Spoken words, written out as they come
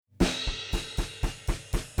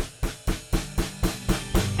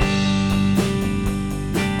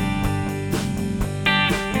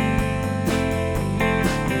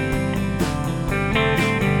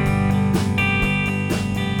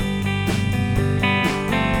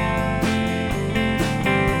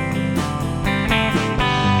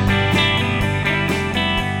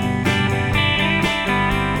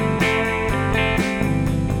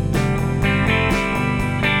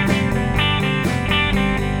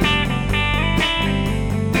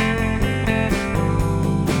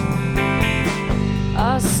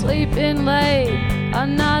staying late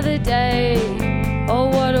another day. Oh,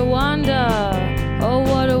 what a wonder, oh,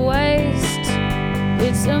 what a waste.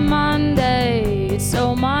 It's a Monday, it's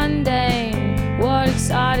so mundane. What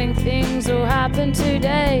exciting things will happen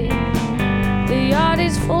today? The yard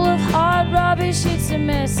is full of hard rubbish, it's a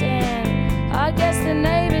mess, and I guess the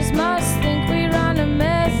neighbors must think we run a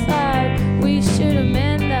meth lab. We should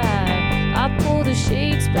amend that. I pull the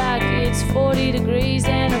sheets back, it's 40 degrees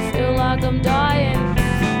and I feel like I'm dying.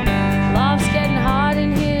 Life's getting hard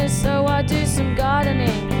in here, so I do some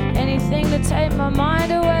gardening. Anything to take my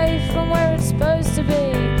mind away from where it's supposed to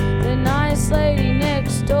be. The nice lady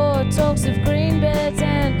next door talks of green beds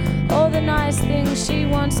and all the nice things she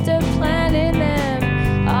wants to plant in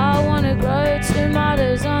them. I want to grow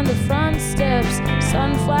tomatoes on the front steps,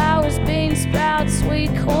 sunflowers, bean sprouts,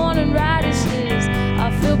 sweet corn and radishes.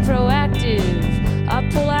 I feel proactive, I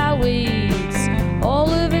pull out weeds. All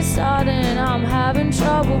of a sudden I'm having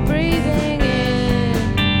trouble breathing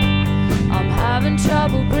in. I'm having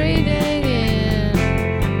trouble breathing in.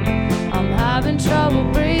 I'm having trouble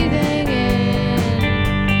breathing in.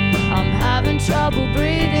 I'm having trouble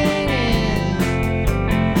breathing in.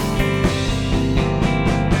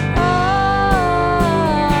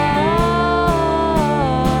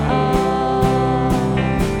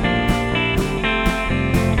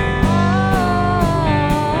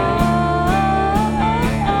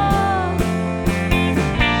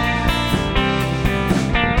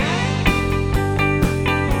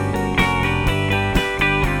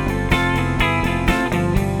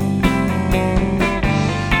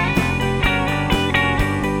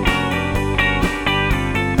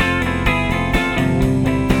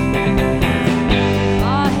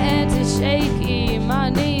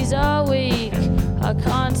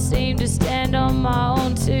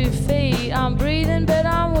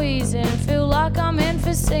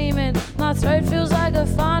 Semen. My throat feels like a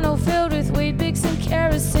funnel filled with weed picks and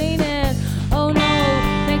kerosene, and oh no,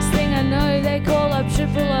 next thing I know they call up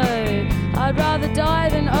AAA. I'd rather die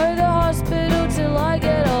than owe the hospital till I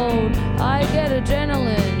get old. I get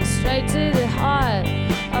adrenaline straight to the heart.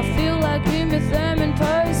 I feel like Uma Thurman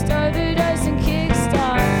post overdose and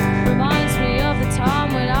kickstart. Reminds me of the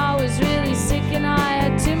time when I was really sick and I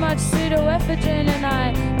had too much pseudoephedrine and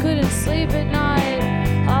I couldn't sleep at night.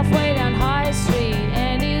 Halfway down High Street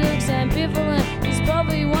and he looks ambivalent. He's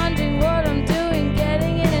probably wondering what I'm doing,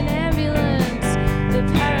 getting in an ambulance. The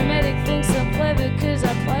paramedic thinks I'm clever cause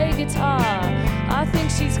I play guitar. I think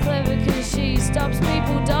she's clever cause she stops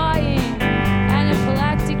people dying.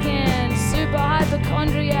 Anaphylactic and super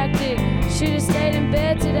hypochondriac. Should've stayed in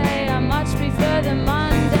bed today, I much prefer the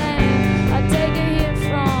mundane. I take a hit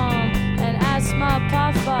from an asthma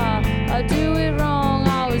puffer. I do it wrong,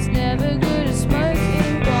 I was never good at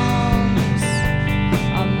smoking bombs.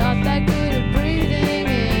 I'm not that good at breathing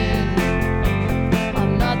in.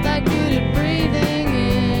 I'm not that good at breathing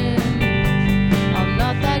in. I'm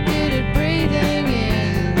not that good at breathing in.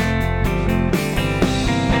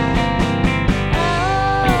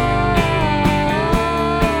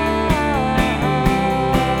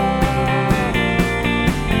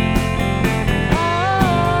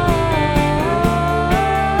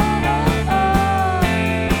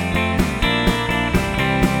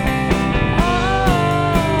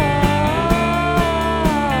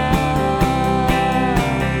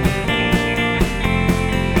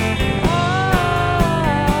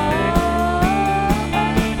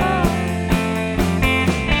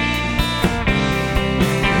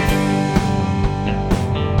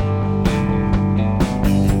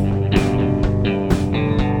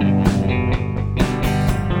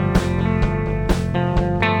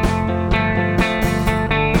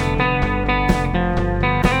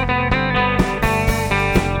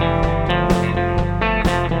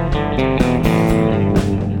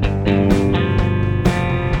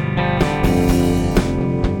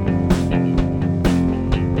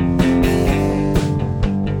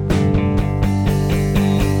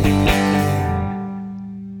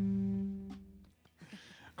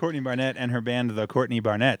 Courtney Barnett and her band, the Courtney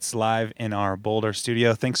Barnetts, live in our Boulder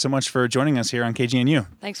studio. Thanks so much for joining us here on KGNU.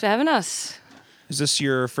 Thanks for having us. Is this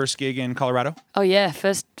your first gig in Colorado? Oh yeah,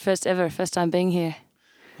 first ever, first time being here.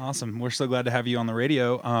 Awesome. We're so glad to have you on the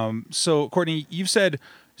radio. So, Courtney, you've said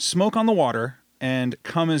Smoke on the Water and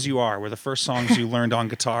Come As You Are were the first songs you learned on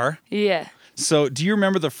guitar. Yeah. So, do you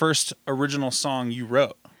remember the first original song you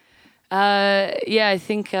wrote? Yeah, I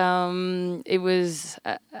think it was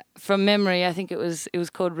from memory. I think it was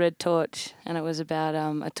called Red Torch, and it was about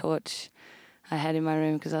a torch I had in my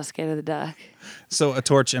room because I was scared of the dark. So a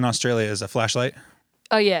torch in Australia is a flashlight?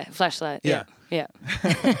 Oh yeah, flashlight. Yeah. Yeah.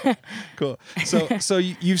 Cool. So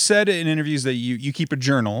you've said in interviews that you keep a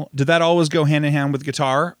journal. Did that always go hand in hand with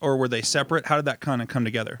guitar, or were they separate? How did that kind of come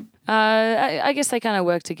together? I guess they kind of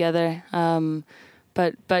work together.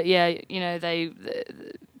 But yeah, you know,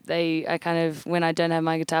 I kind of, when I don't have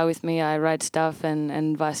my guitar with me, I write stuff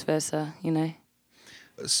and vice versa, you know.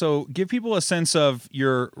 So give people a sense of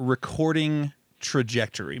your recording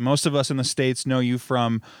trajectory. Most of us in the States know you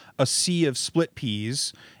from a sea of split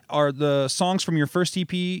peas. Are the songs from your first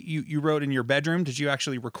EP you wrote in your bedroom? Did you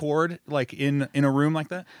actually record like in a room like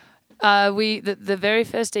that? The very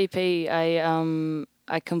first EP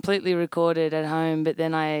I completely recorded at home, but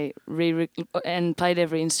then I and played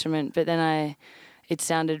every instrument, but then it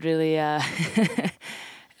sounded really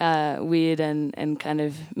weird and kind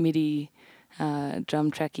of MIDI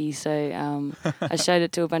drum tracky. So I showed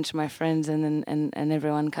it to a bunch of my friends, and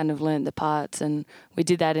everyone kind of learnt the parts, and we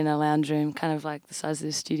did that in a lounge room, kind of like the size of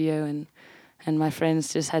the studio, and my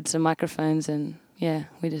friends just had some microphones, and yeah,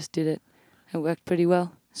 we just did it. It worked pretty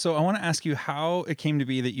well. So I want to ask you how it came to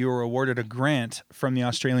be that you were awarded a grant from the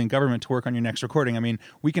Australian government to work on your next recording. I mean,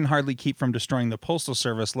 we can hardly keep from destroying the postal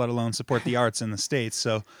service, let alone support the arts in the States.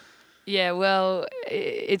 So. Yeah, well,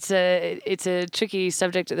 it's a tricky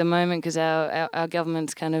subject at the moment because our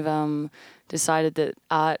government's kind of decided that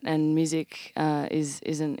art and music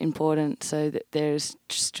isn't important, so that they're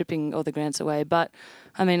stripping all the grants away. But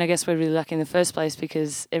I mean, I guess we're really lucky in the first place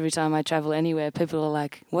because every time I travel anywhere, people are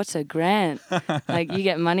like, "What's a grant?" Like, you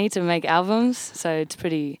get money to make albums, so it's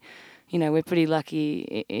pretty, you know, we're pretty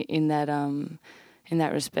lucky in that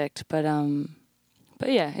respect. But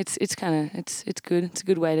yeah, it's good. It's a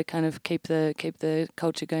good way to kind of keep the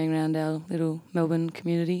culture going around our little Melbourne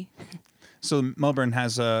community. So Melbourne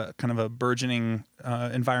has a kind of a burgeoning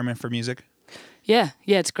environment for music. Yeah,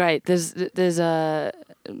 it's great. There's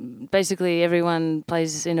basically everyone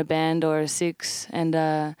plays in a band or a six, and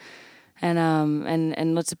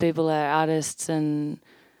lots of people are artists, and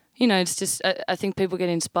you know, it's just I think people get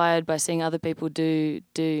inspired by seeing other people do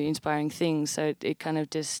inspiring things. So it kind of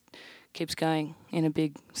just keeps going in a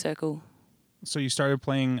big circle. So you started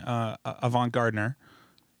playing avant-garde,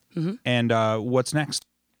 mm-hmm. And what's next?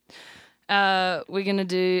 We're going to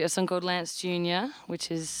do a song called Lance Jr.,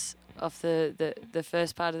 which is off the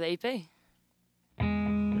first part of the EP.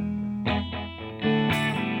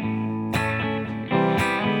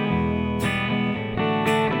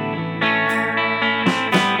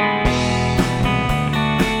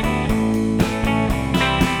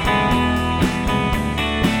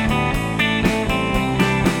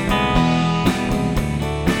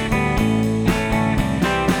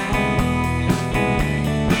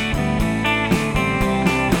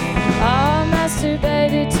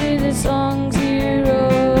 Songs you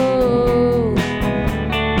wrote,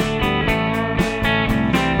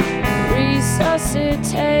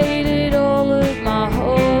 resuscitated all of my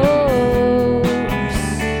hopes.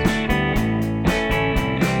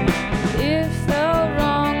 It felt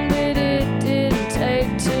wrong, but it didn't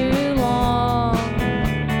take too long.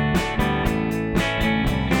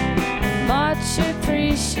 Much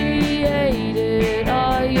appreciated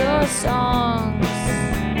all your songs.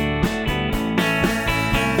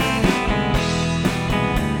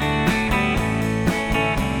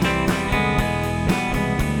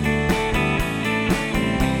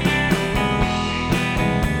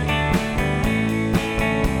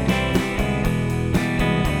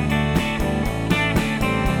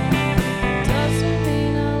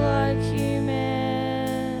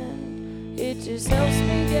 Just helps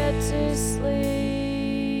me get to sleep,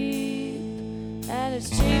 and it's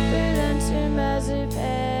cheaper than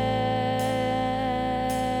Temazepam.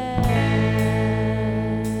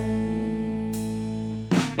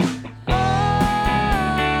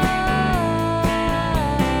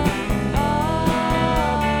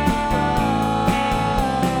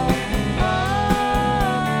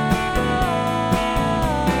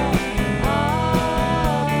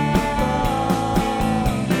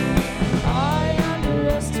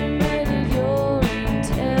 Underestimated your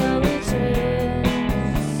intelligence.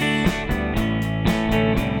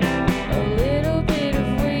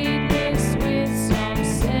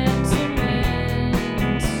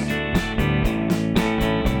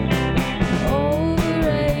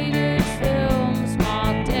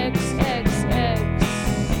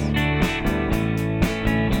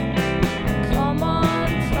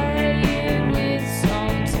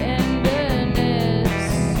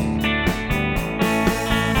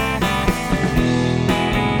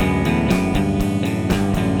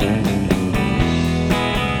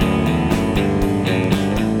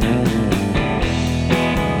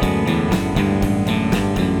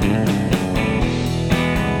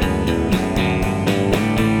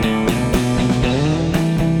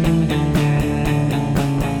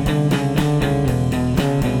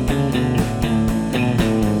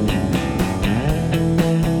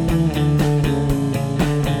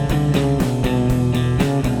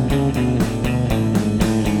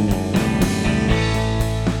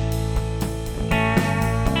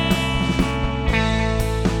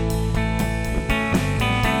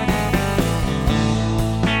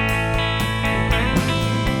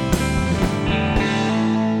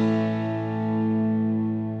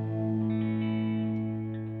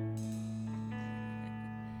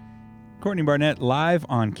 Courtney Barnett live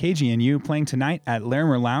on KGNU, playing tonight at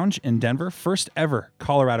Larimer Lounge in Denver. First ever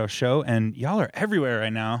Colorado show, and y'all are everywhere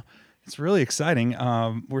right now. It's really exciting.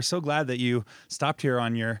 We're so glad that you stopped here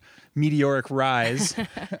on your meteoric rise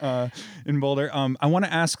in Boulder. I want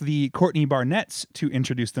to ask the Courtney Barnetts to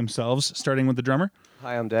introduce themselves, starting with the drummer.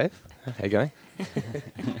 Hi, I'm Dave. How you going?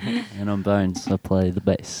 And I'm Bones. I play the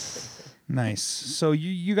bass. Nice. So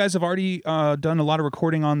you guys have already done a lot of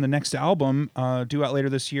recording on the next album due out later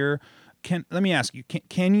this year. Let me ask you,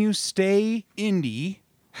 can you stay indie,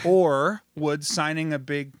 or would signing a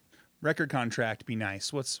big record contract be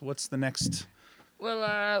nice? What's the next?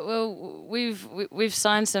 Well, we've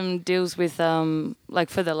signed some deals with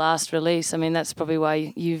like for the last release. I mean, that's probably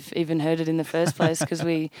why you've even heard it in the first place, because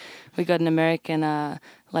we got an American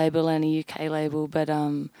label and a UK label, but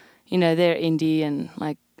you know, they're indie, and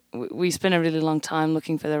like we spent a really long time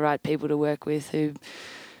looking for the right people to work with who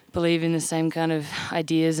believe in the same kind of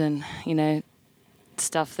ideas and, you know,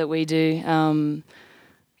 stuff that we do.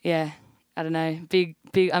 Yeah, I don't know. Big.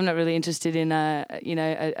 I'm not really interested in, you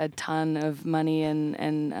know, a ton of money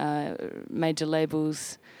and major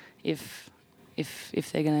labels if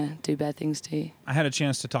they're gonna do bad things to you. I had a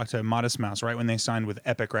chance to talk to Modest Mouse right when they signed with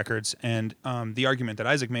Epic Records, and the argument that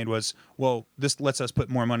Isaac made was, well, this lets us put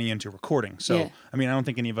more money into recording. So, yeah. I mean, I don't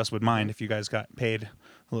think any of us would mind if you guys got paid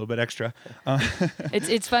a little bit extra.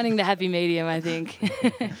 It's finding the happy medium, I think.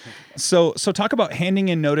 So talk about handing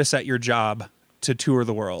in notice at your job to tour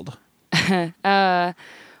the world.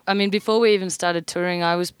 I mean, before we even started touring,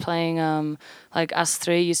 I was playing, like us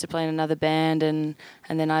three used to play in another band, and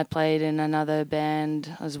then I played in another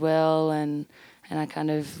band as well, and I kind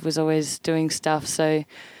of was always doing stuff. So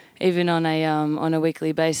even on a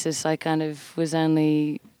weekly basis, I kind of was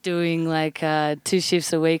only doing like 2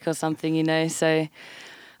 shifts a week or something, you know. So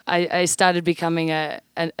I started becoming a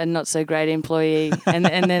not so great employee, and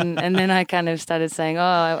then I kind of started saying,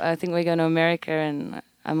 oh, I think we're going to America, and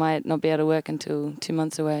I might not be able to work until 2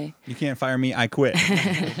 months away. You can't fire me, I quit.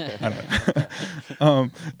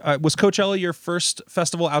 Was Coachella your first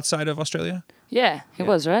festival outside of Australia? Yeah, it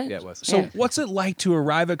was, right? Yeah, it was. So what's it like to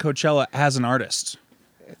arrive at Coachella as an artist?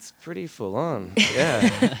 It's pretty full on.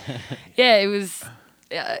 Yeah. Yeah, it was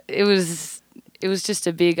just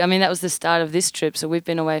a big, I mean, that was the start of this trip, so we've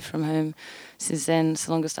been away from home since then. It's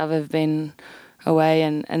the longest I've ever been away,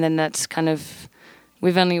 and then that's kind of,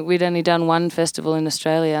 we'd only done one festival in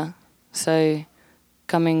Australia, so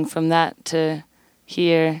coming from that to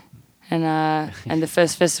here, and the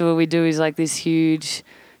first festival we do is like this huge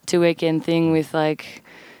 2-weekend thing with like,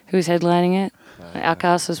 who's headlining it?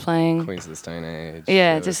 Outcast was playing. Queens of the Stone Age.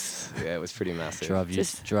 Yeah, it was pretty massive.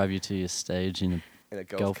 Drive you to your stage in a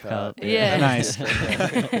golf cart. Yeah. Nice.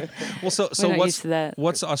 Well, so We're not used to that.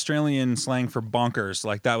 what's Australian slang for bonkers?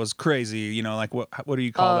 Like, that was crazy. You know, like what do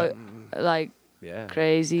you call it? Like, Yeah.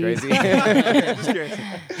 crazy. Just curious.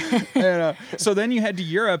 And, so then you head to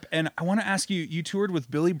Europe, and I want to ask you, you toured with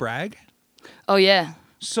Billy Bragg? Oh, yeah.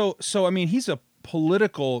 So I mean, he's a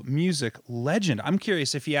political music legend. I'm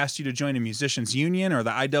curious if he asked you to join a musicians union or the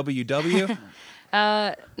IWW.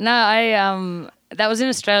 No, that was in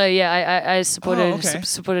Australia. Yeah, I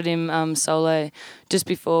supported him solo just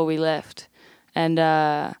before we left, and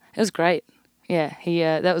it was great. Yeah, he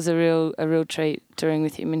that was a real treat touring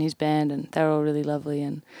with him and his band, and they were all really lovely.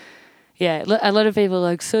 And yeah, a lot of people were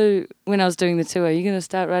like, so when I was doing the tour, are you going to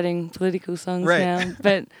start writing political songs now?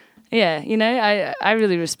 But yeah, you know, I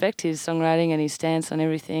really respect his songwriting and his stance on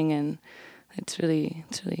everything, and it's really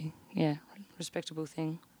respectable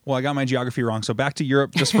thing. Well, I got my geography wrong. So back to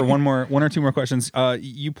Europe just for one or two more questions.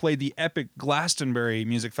 You played the epic Glastonbury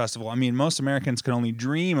Music Festival. I mean, most Americans can only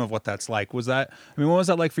dream of what that's like. What was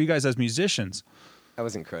that like for you guys as musicians? That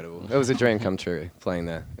was incredible. It was a dream come true playing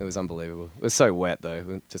there. It was unbelievable. It was so wet though, it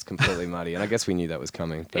was just completely muddy, and I guess we knew that was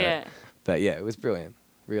coming. But, but yeah, it was brilliant.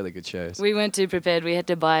 Really good shows. We weren't too prepared. We had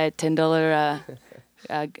to buy a $10.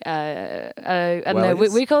 I don't know.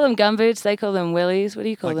 We call them gumboots. They call them wellies. What do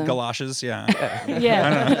you call them? Galoshes, yeah. Yeah. I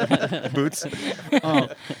don't know. Boots.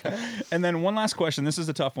 And then one last question. This is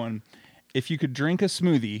a tough one. If you could drink a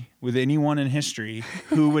smoothie with anyone in history,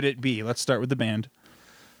 who would it be? Let's start with the band.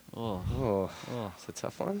 Oh, it's a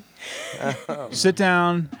tough one. Sit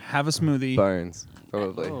down, have a smoothie. Bones,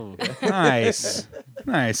 probably. Oh.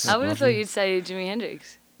 Nice. I would have thought you'd say Jimi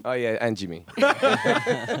Hendrix. Oh yeah, and Jimmy. You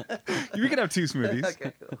can have 2 smoothies.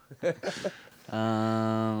 Okay, cool.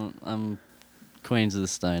 I'm Queens of the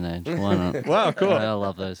Stone Age. Why not? Wow, cool. I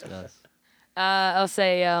love those guys. I'll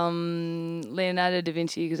say Leonardo da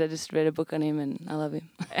Vinci, because I just read a book on him and I love him.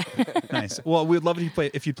 Nice. Well, we'd love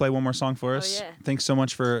if you'd play one more song for us. Oh, yeah. Thanks so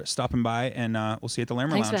much for stopping by, and we'll see you at the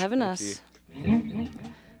Larimer Thanks Lounge. for having us.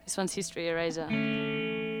 This one's History Eraser.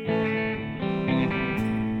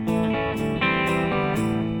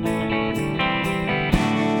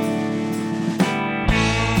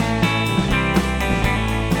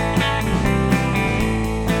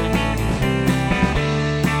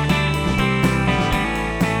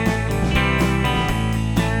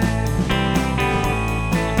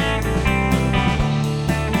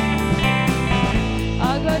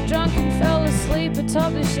 Drunk and fell asleep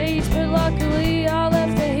atop the sheets, but luckily I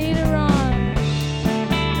left the heater on.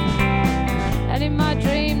 And in my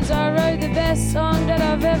dreams I wrote the best song that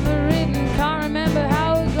I've ever written. Can't remember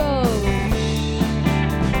how it goes.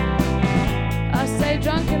 I stayed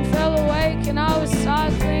drunk and fell awake, and I was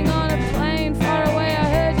cycling on a plane far away. I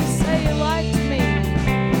heard you say you liked me.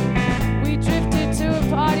 We drifted to a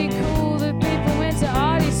party cool. The people went to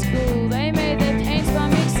arty school. They made their paints by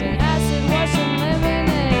mixing acid wash and lemonade.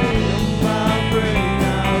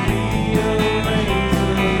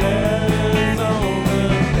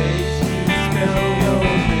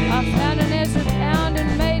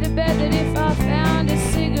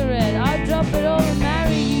 But all and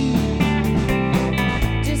marry you.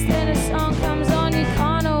 Just then a song comes on, you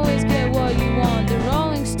can't always get what you want. The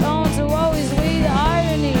Rolling Stones are always we, the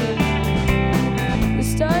irony. The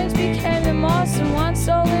Stones became the moss, and once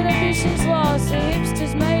all inhibitions lost, the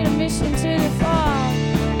hipsters made a mission to the farm.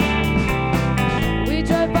 We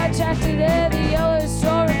drove by tractor there, the yellow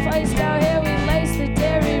straw replaced our hair. We laced the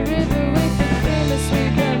Derry River with the cream of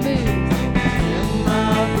sweet vermouth. In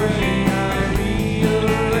my brain I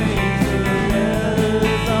rearrange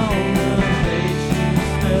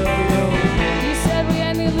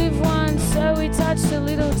touched a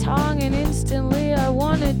little tongue, and instantly I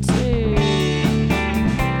wanted to.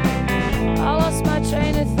 I lost my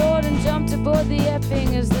train of thought and jumped aboard the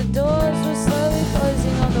Epping as the doors were slowly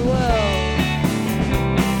closing on the world.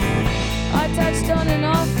 I touched on and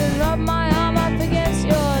off and rubbed my arm up against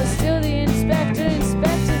yours. Still the inspector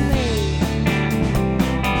inspected me.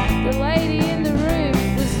 The lady in the room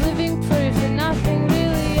was living proof that nothing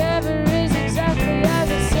really ever is exactly as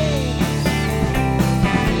it seems.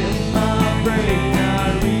 In my brain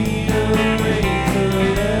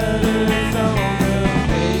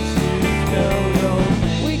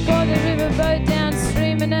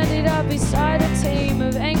beside a team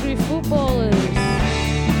of angry footballers.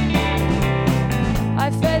 I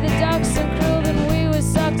fed the ducks and krilled, and we were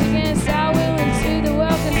sucked against our will into the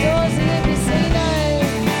welcome doors of the casino.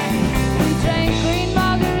 We drank green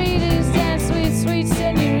margaritas, danced with sweet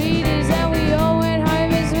senoritas, and we all went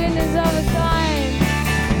home as winners of a kind.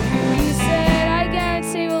 You said, I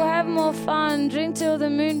guarantee we'll have more fun. Drink till the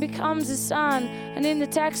moon becomes the sun, and in the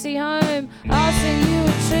taxi home I'll sing you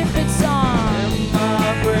a trip